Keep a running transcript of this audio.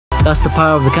That's the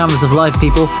power of the canvas of life,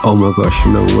 people. Oh my gosh,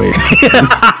 no way.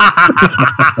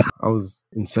 I was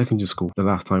in secondary school the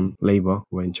last time Labour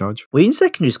were in charge. Were you in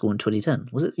secondary school in 2010?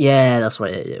 Was it? Yeah, that's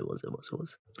right. Yeah, it was.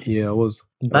 Yeah, I was.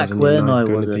 Back in when year I nine,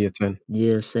 going was into year 10.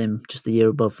 Yeah, same. Just a year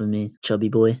above from me, chubby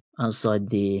boy.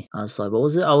 Outside. What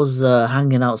was it? I was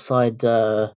hanging outside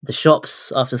the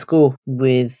shops after school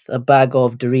with a bag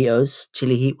of Doritos,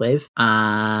 chili heatwave,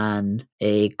 and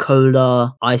a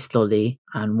cola iced lolly,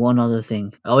 and one other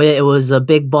thing. Oh yeah, it was a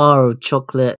big bar of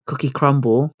chocolate cookie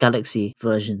crumble Galaxy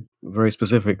version. Very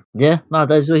specific. Yeah, no,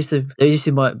 those used to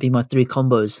be my 3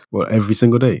 combos. Well, every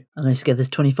single day. And I used to get this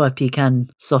 25p can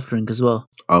soft drink as well.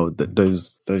 Oh,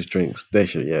 those drinks, they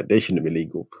shouldn't be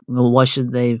legal. Well, why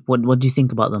should they? What do you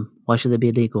think about them? Why should they be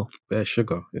illegal? They're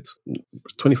sugar. It's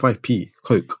 25p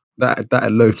Coke. That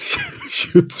alone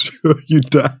should show you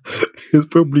that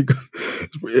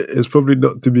it's probably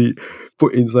not to be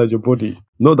put inside your body.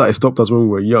 Not that it stopped us when we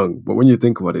were young, but when you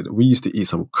think about it, we used to eat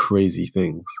some crazy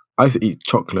things. I used to eat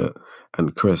chocolate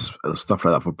and crisps and stuff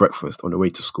like that for breakfast on the way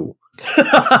to school.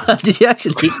 Did you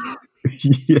actually?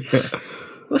 Yeah.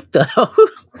 What the hell?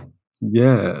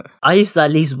 Yeah. I used to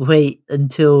at least wait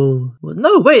until...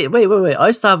 No, wait. I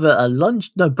used to have a lunch...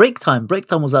 No, break time. Break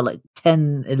time was at like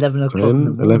 10, 11 o'clock.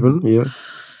 10, 11, yeah.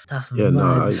 That's yeah,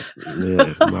 mad.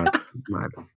 It's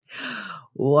mad.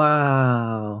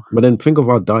 Wow. But then think of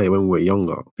our diet when we were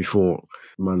younger, before,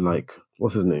 man, like,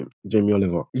 what's his name? Jamie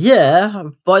Oliver. Yeah,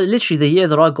 but literally the year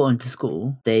that I got into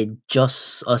school,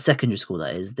 secondary school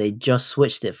that is, they just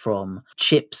switched it from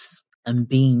chips and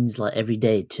beans like every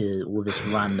day to all this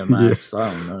random ass,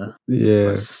 I don't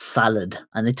know, salad.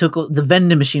 And they took the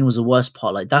vending machine was the worst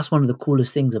part. Like that's one of the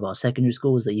coolest things about secondary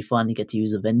school is that you finally get to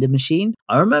use a vending machine.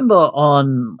 I remember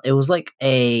it was like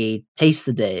a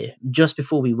taster day just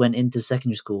before we went into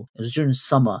secondary school. It was during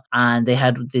summer, and they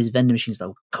had these vending machines that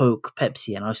were Coke,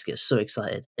 Pepsi, and I used to get so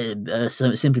excited,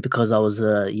 simply because I was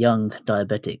a young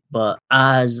diabetic. But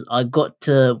as I got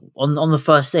to on the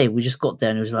first day, we just got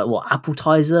there and it was like what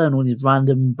Appletizer and all these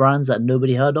random brands that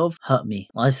nobody heard of. Hurt me.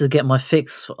 I used to get my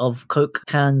fix of Coke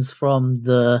cans from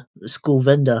the school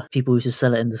vendor. People used to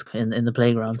sell it in the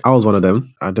playground. I was one of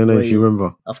them. I don't know if you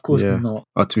remember. Of course not.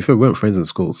 To be fair, we weren't friends in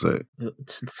school, so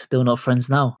still not friends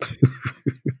now.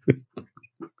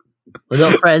 We're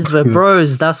not friends, we're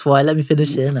bros. That's why. Let me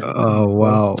finish it. Innit? Oh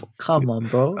wow! Come on,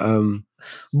 bro.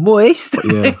 Moist.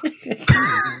 Yeah.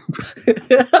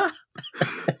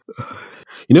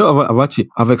 You know,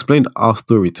 I've explained our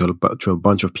story to a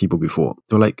bunch of people before.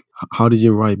 They're like, "How did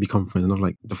you and Rai become friends?" And I'm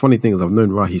like, the funny thing is, I've known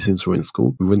Rahi since we were in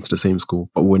school. We went to the same school,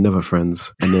 but we were never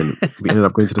friends. And then we ended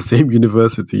up going to the same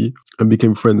university and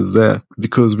became friends there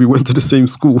because we went to the same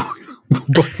school,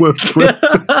 but we're friends.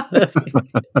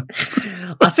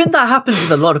 I think that happens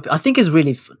with a lot of people. I think it's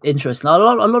really interesting. A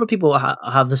lot of people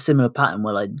have a similar pattern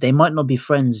where like they might not be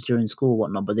friends during school or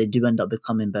whatnot, but they do end up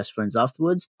becoming best friends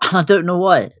afterwards. And I don't know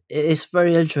why. It's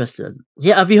very interesting.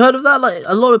 Yeah, have you heard of that? Like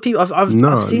a lot of people, I've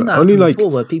seen that only before,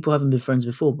 where people haven't been friends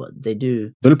before, but they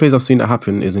do. The only place I've seen that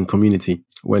happen is in Community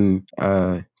when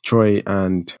Troy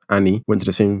and Annie went to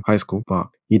the same high school, but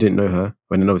he didn't know her.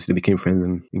 When then obviously they became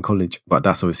friends in college, but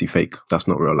that's obviously fake. That's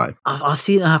not real life. I've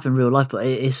seen it happen in real life, but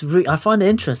I find it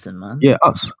interesting, man. Yeah,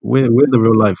 us. We're the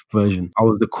real life version. I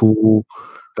was the cool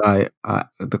guy,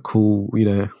 the cool,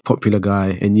 popular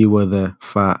guy, and you were the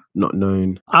fat, not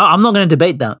known. I'm not going to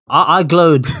debate that. I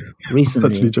glowed recently.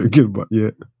 Actually joking, but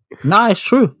yeah. Nah, it's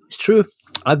true. It's true.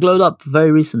 I glowed up very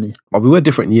recently. But we were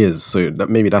different years, so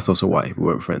maybe that's also why we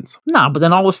weren't friends. Nah, but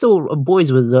then I was still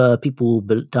boys with people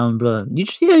down below. You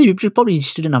probably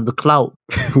just didn't have the clout.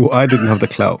 Well, I didn't have the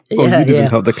clout. You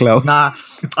didn't have the clout. Nah,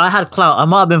 I had clout. I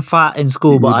might have been fat in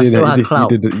school, but I still had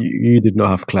clout. You did not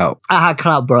have clout. I had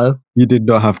clout, bro. You did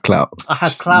not have clout. I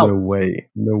had clout. No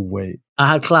way. I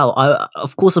had clout.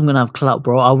 Of course I'm going to have clout,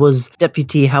 bro. I was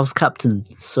deputy house captain.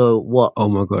 So what? Oh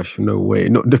my gosh, no way.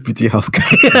 Not deputy house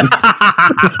captain.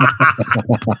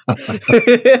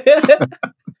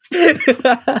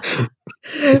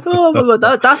 Oh my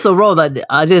god, that's a role that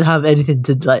I didn't have anything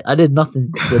to like. I did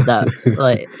nothing with that.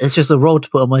 Like it's just a role to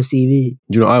put on my CV.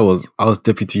 Do you know what I was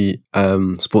deputy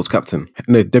sports captain.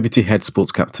 No, deputy head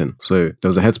sports captain. So there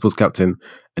was a head sports captain,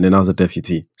 and then I was a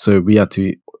deputy. So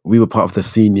we were part of the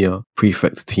senior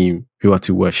prefect team who had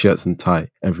to wear shirts and tie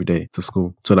every day to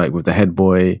school. So like with the head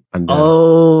boy and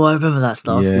I remember that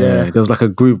stuff. Yeah. There was like a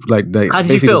group like how did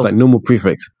you feel? It was like normal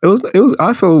prefects. It was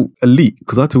I felt elite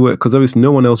because I had to wear, because obviously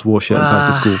no one else wore shirt and tie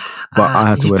to school, but I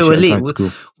had to wear shirt and tie to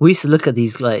school. We used to look at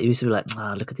these, like we used to be like,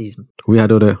 look at these. We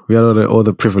had all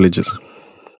the privileges.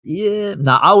 Yeah.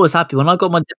 Now I was happy when I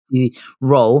got my deputy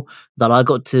role that I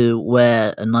got to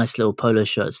wear a nice little polo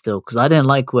shirt still because I didn't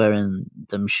like wearing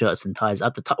them shirts and ties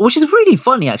at the time, which is really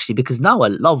funny actually because now I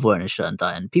love wearing a shirt and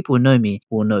tie, and people who know me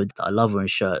will know that I love wearing a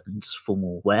shirt and just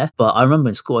formal wear. But I remember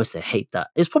in school I used to hate that.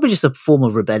 It's probably just a form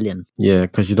of rebellion. Yeah,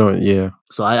 because you don't. Yeah,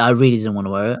 So I really didn't want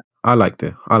to wear it. I liked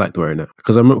it. I liked wearing it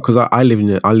because I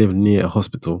live near a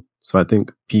hospital, so I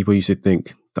think people used to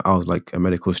think that I was like a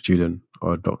medical student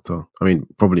or a doctor. I mean,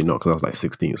 probably not because I was like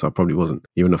 16, so I probably wasn't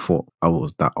even a thought I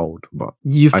was that old. But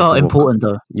You I used felt to walk. important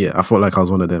though. Yeah, I felt like I was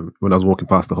one of them when I was walking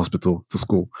past the hospital to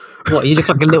school. What, you look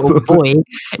like a little boy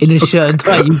in a shirt and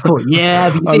tie. You thought, yeah,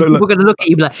 but you I think look people are going to look at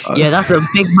you and be like, yeah, that's a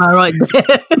big man right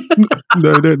there.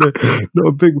 no, not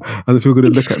a big. And people gonna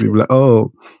look at me and be like,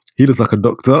 oh, he looks like a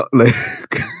doctor. Like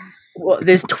What,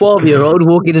 this 12-year-old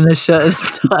walking in a shirt and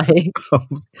tie.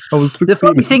 I was 16. The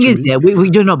funny thing is, actually. yeah, we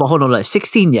don't know, but hold on, like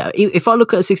 16, yeah. If I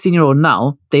look at a 16-year-old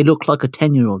now, they look like a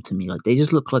 10-year-old to me. Like they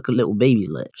just look like a little babies.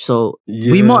 Like so,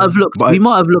 we might have looked, we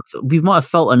might have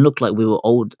felt and looked like we were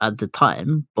old at the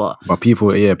time, but people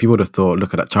would have thought,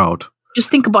 look at that child. just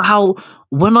think about how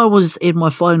when I was in my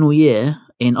final year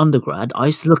in undergrad, I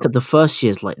used to look at the first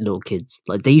years like little kids.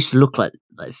 Like they used to look like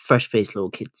fresh-faced little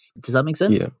kids. Does that make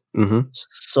sense? Yeah. Mm-hmm.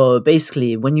 So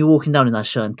basically, when you're walking down in that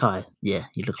shirt and tie, yeah,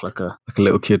 you look like a Like a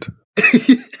little kid.